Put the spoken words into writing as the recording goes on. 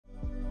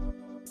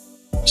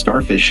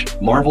Starfish,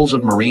 marvels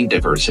of marine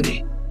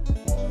diversity.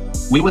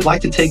 We would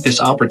like to take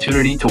this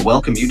opportunity to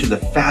welcome you to the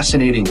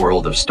fascinating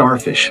world of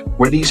starfish,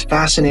 where these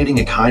fascinating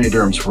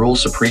echinoderms rule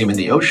supreme in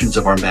the oceans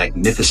of our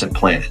magnificent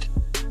planet.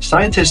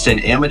 Scientists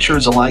and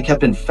amateurs alike have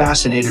been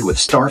fascinated with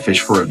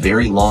starfish for a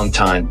very long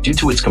time due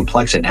to its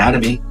complex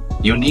anatomy,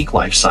 unique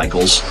life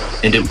cycles,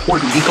 and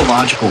important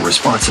ecological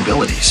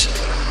responsibilities.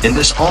 In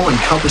this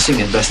all-encompassing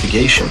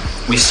investigation,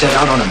 we set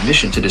out on a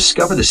mission to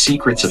discover the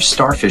secrets of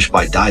starfish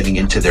by diving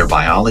into their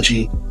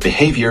biology,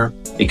 behavior,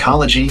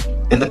 ecology,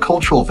 and the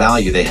cultural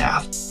value they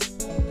have.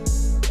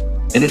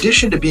 In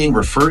addition to being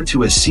referred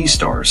to as sea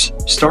stars,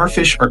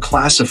 starfish are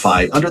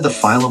classified under the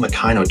phylum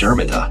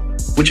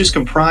Echinodermata, which is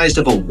comprised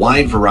of a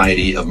wide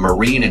variety of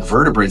marine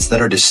invertebrates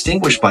that are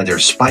distinguished by their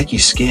spiky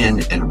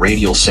skin and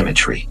radial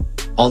symmetry.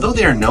 Although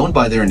they are known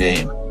by their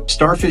name,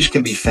 starfish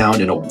can be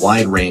found in a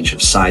wide range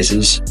of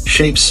sizes,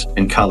 shapes,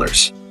 and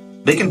colors.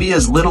 They can be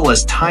as little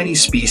as tiny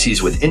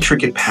species with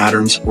intricate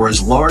patterns or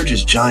as large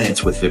as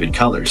giants with vivid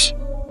colors.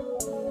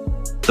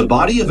 The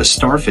body of a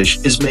starfish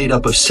is made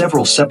up of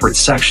several separate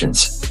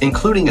sections,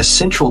 including a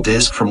central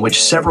disc from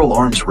which several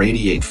arms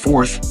radiate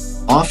forth,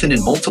 often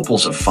in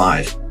multiples of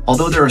 5,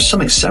 although there are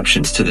some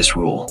exceptions to this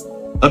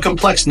rule. A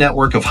complex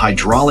network of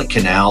hydraulic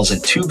canals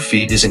and tube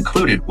feet is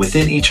included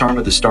within each arm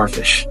of the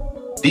starfish.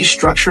 These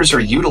structures are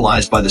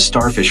utilized by the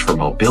starfish for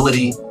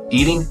mobility,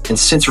 eating, and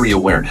sensory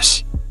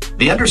awareness.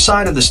 The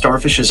underside of the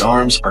starfish's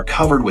arms are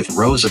covered with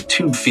rows of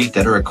tube feet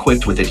that are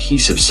equipped with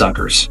adhesive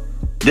suckers.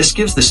 This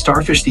gives the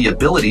starfish the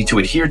ability to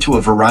adhere to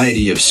a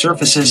variety of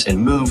surfaces and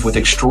move with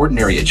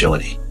extraordinary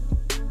agility.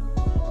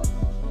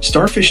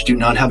 Starfish do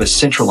not have a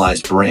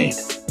centralized brain,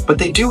 but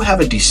they do have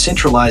a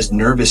decentralized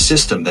nervous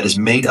system that is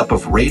made up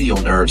of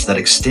radial nerves that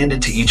extend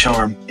into each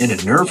arm in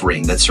a nerve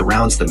ring that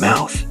surrounds the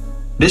mouth.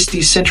 This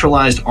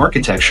decentralized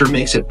architecture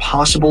makes it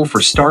possible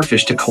for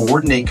starfish to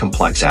coordinate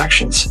complex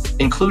actions,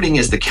 including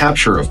as the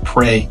capture of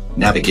prey,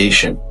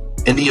 navigation,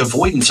 and the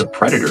avoidance of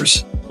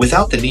predators,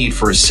 without the need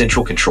for a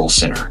central control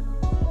center.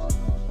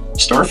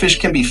 Starfish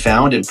can be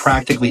found in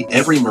practically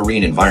every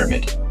marine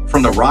environment,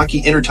 from the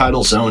rocky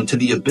intertidal zone to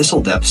the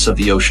abyssal depths of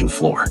the ocean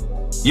floor.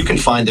 You can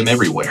find them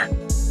everywhere.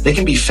 They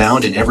can be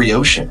found in every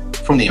ocean,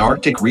 from the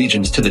Arctic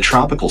regions to the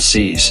tropical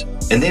seas,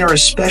 and they are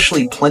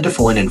especially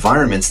plentiful in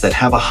environments that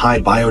have a high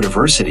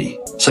biodiversity,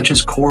 such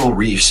as coral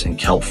reefs and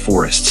kelp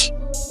forests.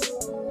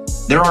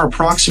 There are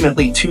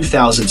approximately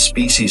 2,000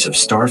 species of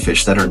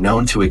starfish that are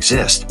known to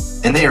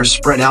exist, and they are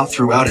spread out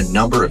throughout a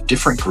number of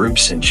different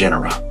groups and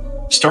genera.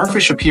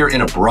 Starfish appear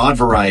in a broad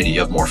variety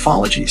of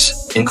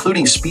morphologies,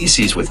 including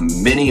species with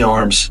many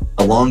arms,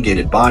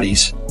 elongated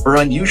bodies, or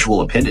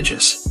unusual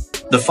appendages.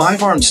 The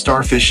 5-armed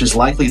starfish is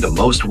likely the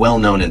most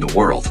well-known in the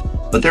world,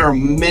 but there are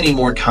many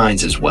more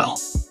kinds as well.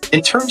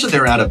 In terms of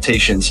their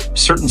adaptations,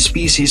 certain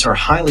species are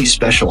highly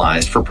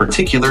specialized for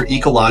particular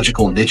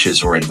ecological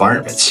niches or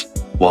environments,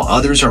 while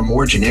others are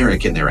more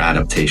generic in their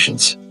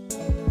adaptations.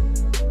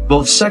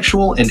 Both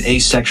sexual and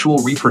asexual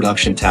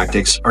reproduction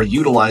tactics are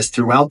utilized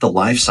throughout the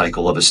life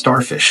cycle of a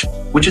starfish,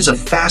 which is a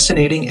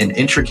fascinating and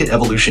intricate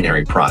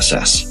evolutionary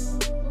process.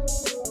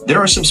 There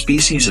are some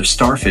species of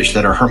starfish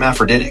that are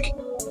hermaphroditic,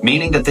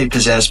 meaning that they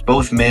possess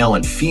both male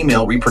and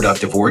female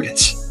reproductive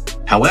organs.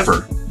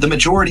 However, the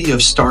majority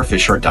of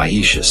starfish are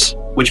dioecious,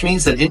 which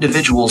means that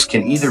individuals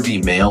can either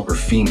be male or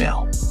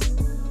female.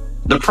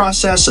 The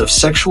process of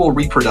sexual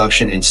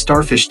reproduction in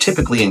starfish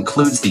typically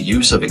includes the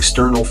use of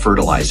external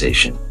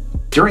fertilization.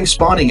 During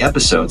spawning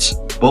episodes,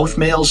 both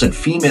males and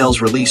females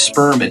release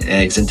sperm and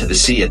eggs into the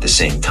sea at the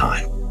same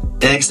time.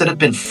 Eggs that have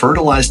been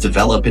fertilized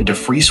develop into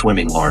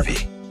free-swimming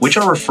larvae, which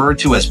are referred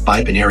to as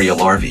bipinnaria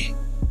larvae.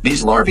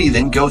 These larvae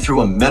then go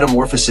through a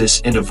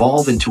metamorphosis and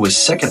evolve into a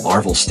second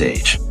larval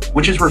stage,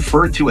 which is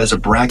referred to as a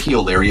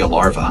brachiolaria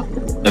larva.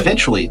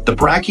 Eventually, the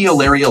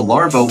brachiolaria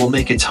larva will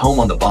make its home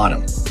on the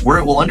bottom, where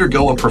it will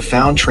undergo a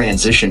profound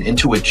transition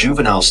into a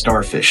juvenile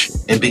starfish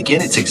and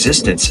begin its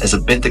existence as a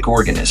benthic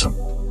organism.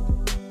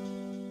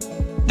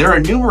 There are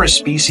numerous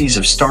species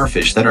of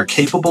starfish that are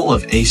capable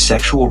of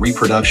asexual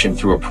reproduction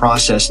through a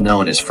process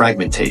known as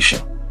fragmentation.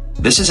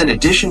 This is in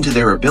addition to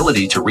their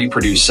ability to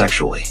reproduce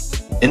sexually.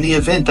 In the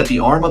event that the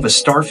arm of a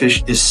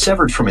starfish is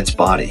severed from its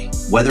body,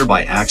 whether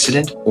by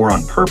accident or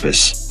on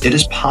purpose, it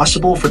is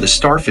possible for the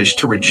starfish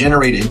to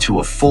regenerate into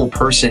a full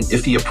person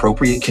if the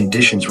appropriate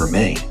conditions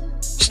remain.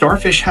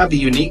 Starfish have the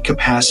unique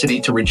capacity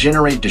to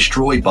regenerate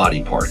destroyed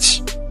body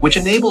parts, which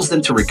enables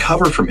them to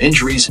recover from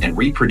injuries and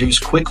reproduce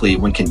quickly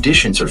when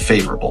conditions are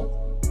favorable.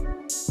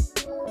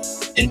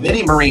 In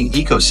many marine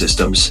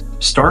ecosystems,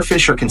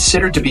 starfish are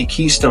considered to be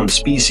keystone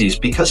species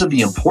because of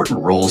the important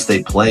roles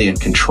they play in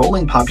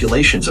controlling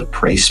populations of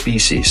prey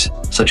species,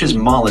 such as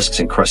mollusks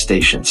and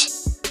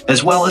crustaceans,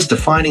 as well as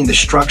defining the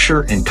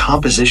structure and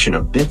composition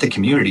of benthic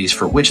communities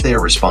for which they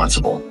are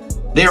responsible.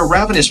 They are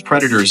ravenous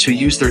predators who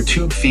use their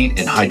tube feet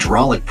and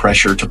hydraulic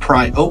pressure to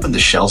pry open the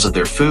shells of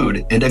their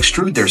food and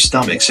extrude their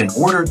stomachs in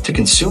order to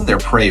consume their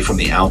prey from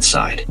the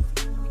outside.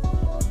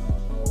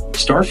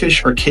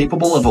 Starfish are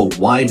capable of a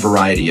wide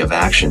variety of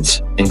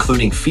actions,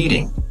 including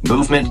feeding,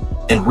 movement,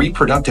 and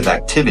reproductive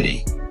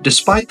activity,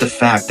 despite the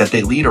fact that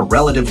they lead a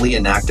relatively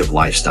inactive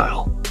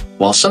lifestyle.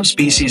 While some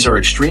species are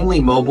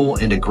extremely mobile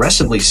and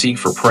aggressively seek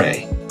for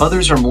prey,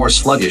 others are more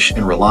sluggish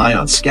and rely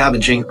on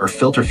scavenging or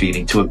filter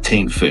feeding to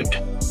obtain food.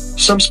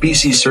 Some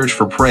species search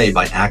for prey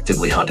by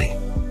actively hunting.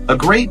 A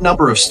great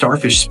number of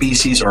starfish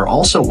species are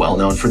also well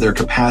known for their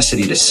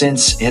capacity to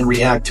sense and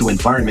react to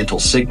environmental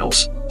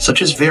signals,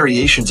 such as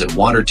variations in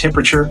water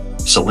temperature,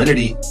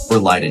 salinity, or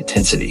light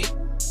intensity,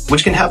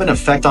 which can have an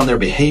effect on their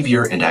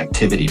behavior and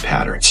activity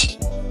patterns.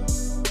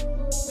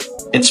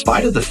 In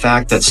spite of the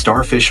fact that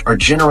starfish are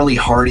generally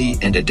hardy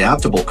and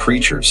adaptable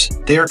creatures,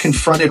 they are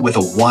confronted with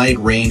a wide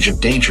range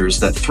of dangers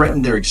that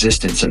threaten their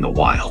existence in the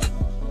wild.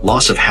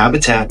 Loss of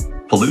habitat,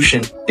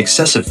 pollution,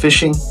 excessive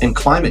fishing, and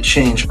climate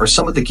change are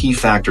some of the key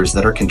factors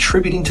that are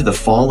contributing to the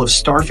fall of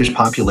starfish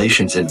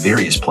populations in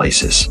various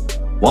places.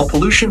 While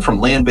pollution from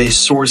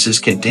land-based sources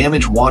can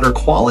damage water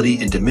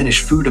quality and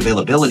diminish food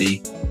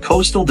availability,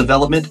 coastal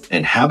development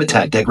and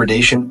habitat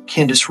degradation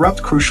can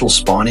disrupt crucial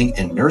spawning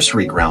and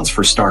nursery grounds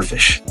for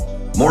starfish.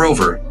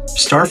 Moreover,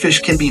 starfish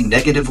can be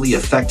negatively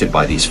affected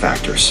by these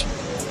factors.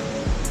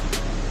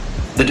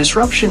 The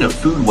disruption of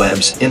food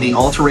webs and the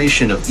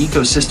alteration of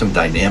ecosystem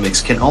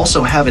dynamics can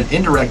also have an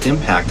indirect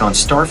impact on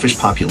starfish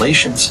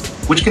populations,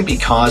 which can be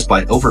caused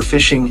by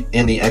overfishing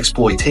and the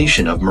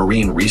exploitation of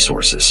marine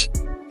resources.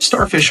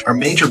 Starfish are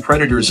major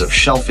predators of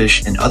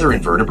shellfish and other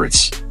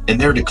invertebrates, and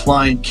their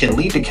decline can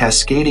lead to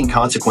cascading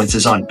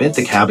consequences on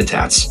benthic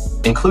habitats,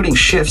 including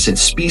shifts in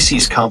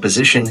species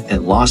composition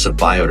and loss of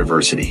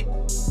biodiversity.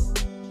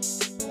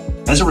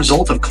 As a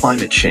result of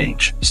climate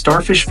change,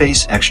 starfish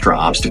face extra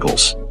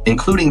obstacles,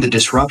 including the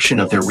disruption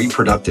of their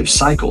reproductive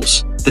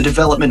cycles, the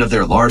development of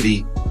their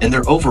larvae, and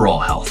their overall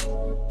health.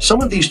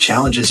 Some of these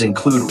challenges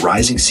include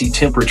rising sea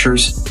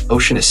temperatures,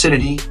 ocean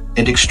acidity,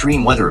 and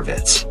extreme weather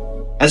events.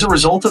 As a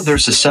result of their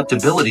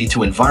susceptibility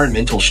to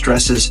environmental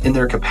stresses and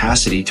their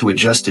capacity to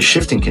adjust to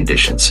shifting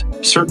conditions,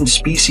 certain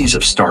species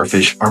of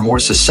starfish are more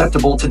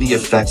susceptible to the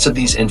effects of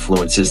these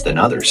influences than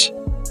others.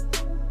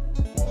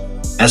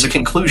 As a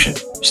conclusion,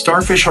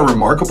 starfish are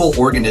remarkable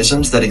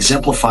organisms that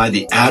exemplify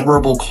the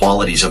admirable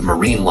qualities of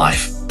marine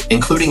life,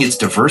 including its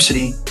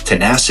diversity,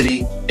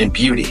 tenacity, and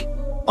beauty.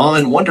 Awe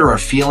and wonder are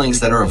feelings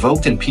that are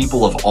evoked in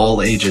people of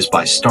all ages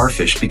by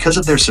starfish because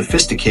of their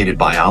sophisticated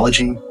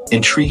biology,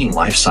 intriguing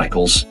life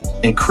cycles,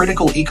 and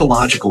critical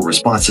ecological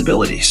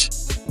responsibilities.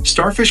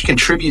 Starfish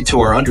contribute to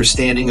our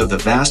understanding of the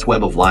vast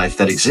web of life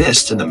that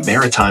exists in the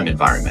maritime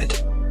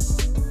environment.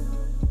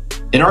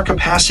 In our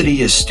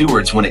capacity as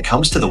stewards when it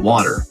comes to the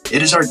water,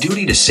 it is our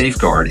duty to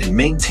safeguard and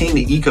maintain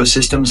the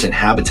ecosystems and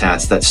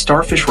habitats that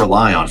starfish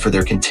rely on for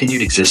their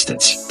continued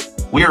existence.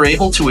 We are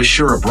able to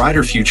assure a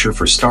brighter future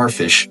for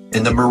starfish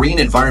and the marine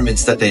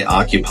environments that they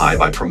occupy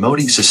by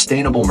promoting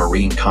sustainable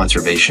marine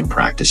conservation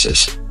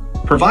practices,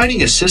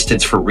 providing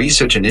assistance for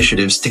research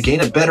initiatives to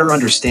gain a better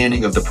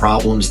understanding of the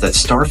problems that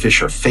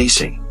starfish are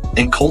facing,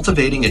 and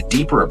cultivating a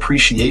deeper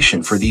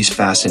appreciation for these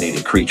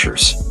fascinating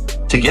creatures.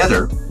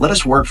 Together, let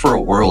us work for a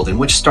world in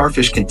which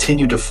starfish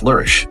continue to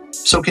flourish,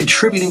 so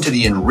contributing to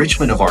the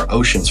enrichment of our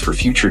oceans for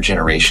future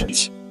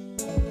generations.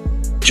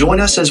 Join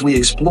us as we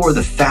explore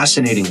the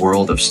fascinating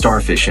world of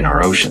starfish in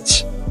our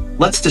oceans.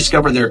 Let's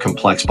discover their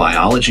complex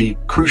biology,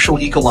 crucial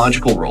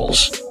ecological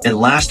roles, and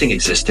lasting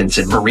existence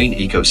in marine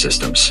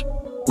ecosystems.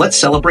 Let's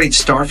celebrate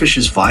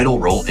starfish's vital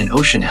role in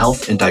ocean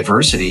health and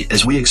diversity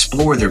as we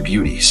explore their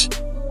beauties.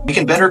 We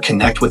can better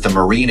connect with the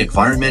marine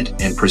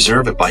environment and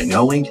preserve it by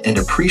knowing and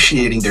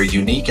appreciating their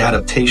unique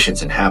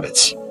adaptations and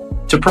habits.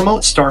 To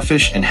promote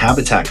starfish and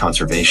habitat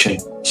conservation,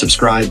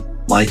 subscribe,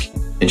 like,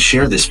 and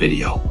share this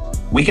video.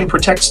 We can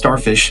protect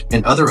starfish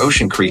and other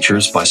ocean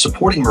creatures by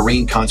supporting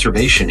marine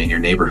conservation in your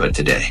neighborhood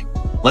today.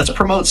 Let's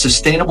promote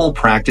sustainable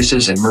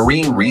practices and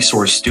marine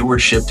resource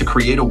stewardship to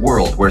create a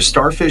world where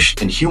starfish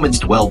and humans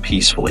dwell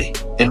peacefully,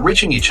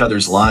 enriching each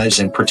other's lives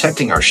and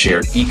protecting our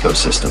shared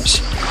ecosystems.